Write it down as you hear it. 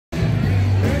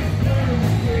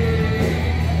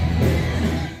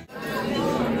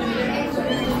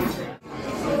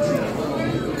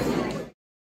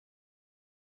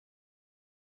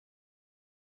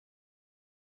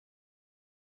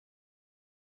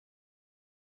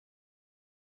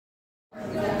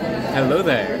Hello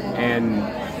there, and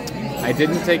I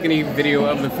didn't take any video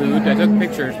of the food. I took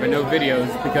pictures, but no videos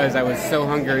because I was so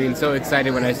hungry and so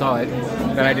excited when I saw it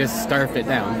that I just scarfed it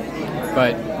down.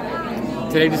 But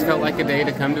today just felt like a day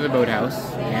to come to the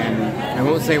Boathouse, and I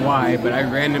won't say why, but I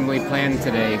randomly planned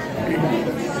today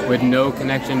with no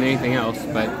connection to anything else,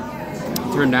 but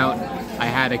it turned out I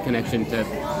had a connection to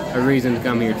a reason to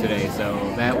come here today, so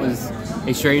that was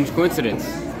a strange coincidence.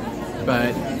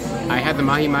 But I had the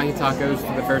mahi-mahi tacos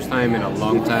for the first time in a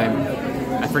long time.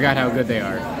 I forgot how good they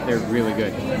are. They're really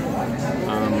good.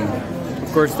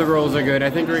 Of course, the rolls are good. I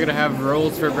think we're going to have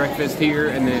rolls for breakfast here,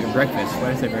 and then breakfast.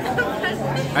 Why did I say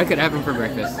breakfast? I could have them for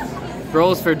breakfast.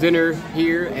 Rolls for dinner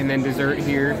here, and then dessert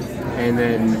here, and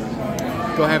then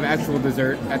go have actual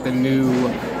dessert at the new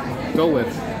Dole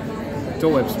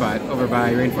Whip spot over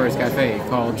by Rainforest Cafe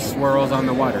called Swirls on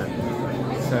the Water.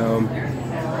 So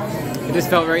it just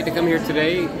felt right to come here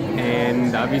today,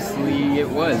 and obviously it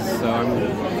was, so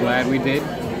I'm glad we did.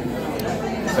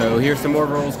 So here's some more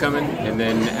rolls coming, and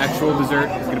then actual dessert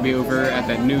is going to be over at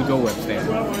that new Dole Whip stand.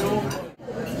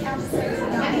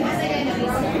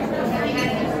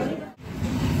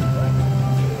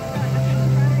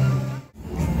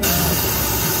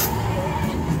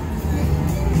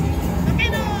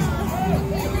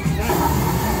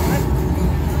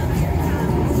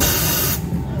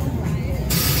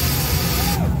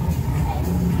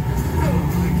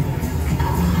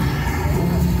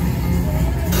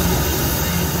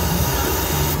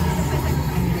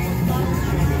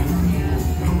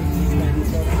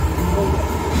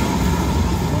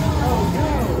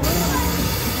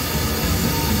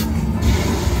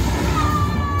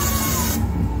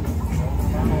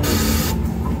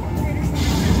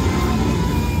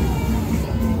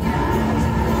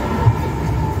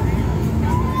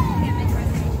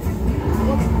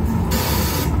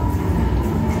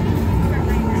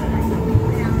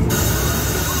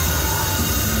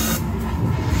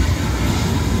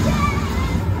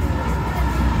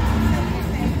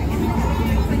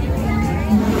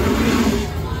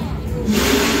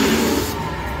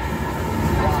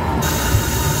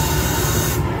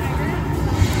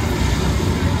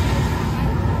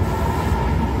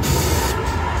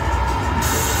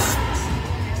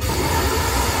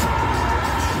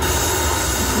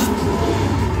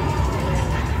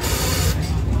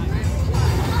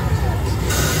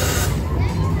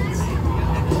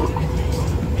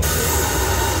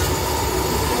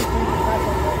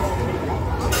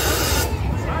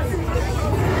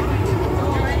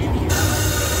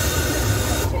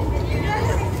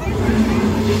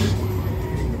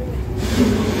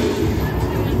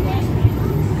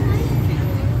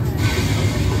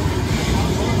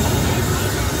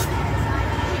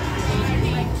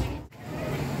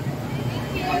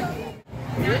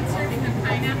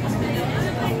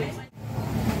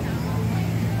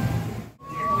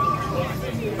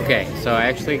 Okay, so I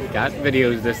actually got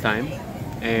videos this time,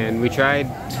 and we tried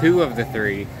 2 of the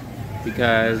 3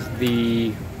 because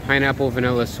the pineapple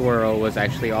vanilla swirl was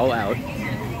actually all out.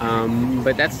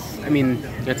 But that's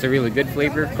a really good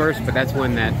flavor, of course, but that's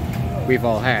one that we've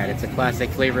all had. It's a classic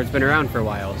flavor. It's been around for a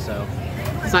while, so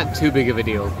it's not too big of a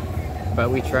deal.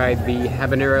 But we tried the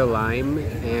habanero lime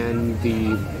and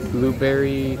the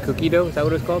blueberry cookie dough. Is that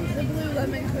what it's called?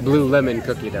 The blue lemon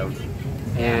cookie dough.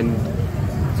 And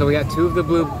so we got 2 of the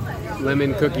blueberry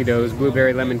lemon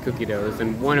cookie doughs,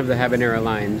 and 1 of the habanero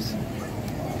limes.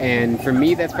 And for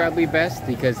me, that's probably best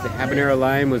because the habanero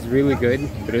lime was really good,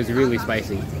 but it was really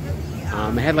spicy.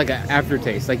 It had like an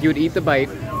aftertaste. Like you would eat the bite,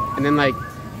 and then like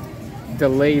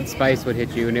delayed spice would hit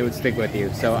you, and it would stick with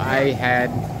you. So I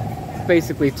had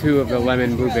basically 2 of the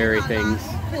lemon blueberry things.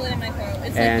 Feel it in my throat.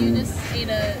 It's and like you just ate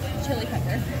a chili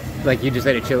pepper. Like you just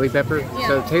ate a chili pepper? Yeah.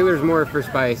 So Taylor's more for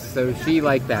spice, so she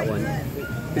liked that one.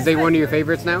 Is it one of your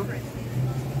favorites now?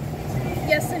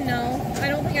 Yes and no. I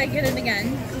don't think I get it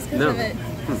again just because of it.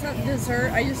 It's not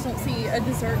dessert. I just don't see a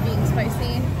dessert being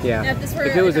spicy. Yeah. Now, if this were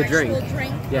if it was an a drink,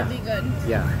 yeah, it'd be good.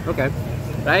 Yeah. Okay.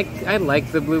 I like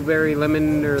the blueberry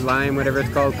lemon or lime, whatever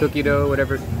it's called, cookie dough,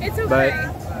 whatever. It's okay. But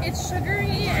it's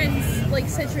sugary and like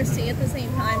citrusy at the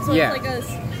same time. So yeah. it's like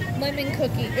a lemon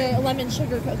cookie, lemon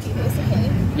sugar cookie, basically.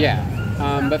 Yeah.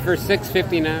 But for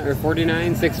 $6.59 or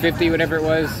 $49, $6.50, whatever it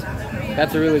was,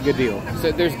 that's a really good deal.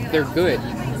 So they're good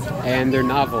and they're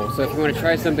novel. So if you want to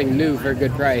try something new for a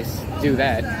good price, do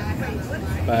that.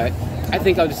 But I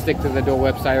think I'll just stick to the Dole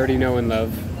Whips I already know and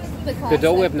love. The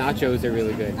Dole Whip nachos are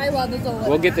really good. I love the Dole Whip.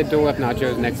 We'll get the Dole Whip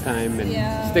nachos next time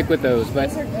and stick with those. But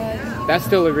those are good. That's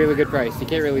still a really good price. You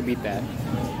can't really beat that.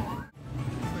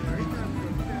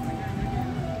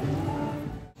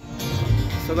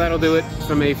 So that'll do it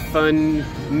from a fun,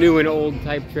 new and old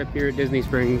type trip here at Disney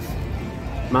Springs.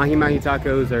 Mahi Mahi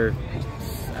tacos are,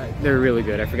 they're really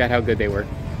good. I forgot how good they were.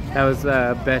 That was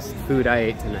the best food I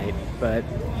ate tonight. But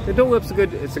the Dole Whip's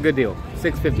it's a good deal.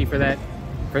 $6.50 for that.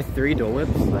 For 3 Dole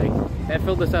Whips, like, that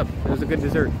filled us up. It was a good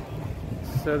dessert.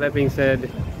 So that being said,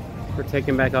 we're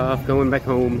taking back off, going back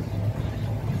home.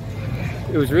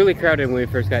 It was really crowded when we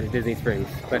first got to Disney Springs,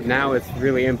 but now it's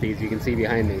really empty, as you can see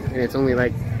behind me. And it's only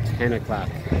like 10 o'clock.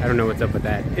 I don't know what's up with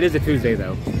that. It is a Tuesday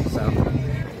though, so.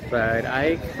 But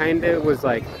I kind of was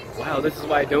like, wow, this is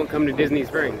why I don't come to Disney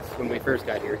Springs when we first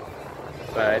got here.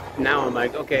 But now I'm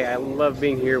like, okay, I love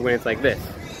being here when it's like this.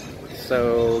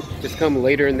 So just come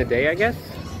later in the day, I guess?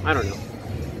 I don't know.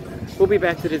 We'll be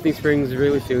back to Disney Springs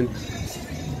really soon.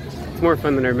 It's more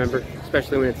fun than I remember,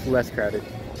 especially when it's less crowded.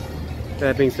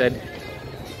 That being said,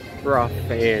 we're off,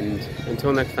 and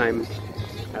until next time,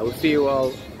 I will see you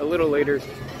all a little later,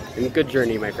 and good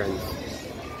journey, my friends.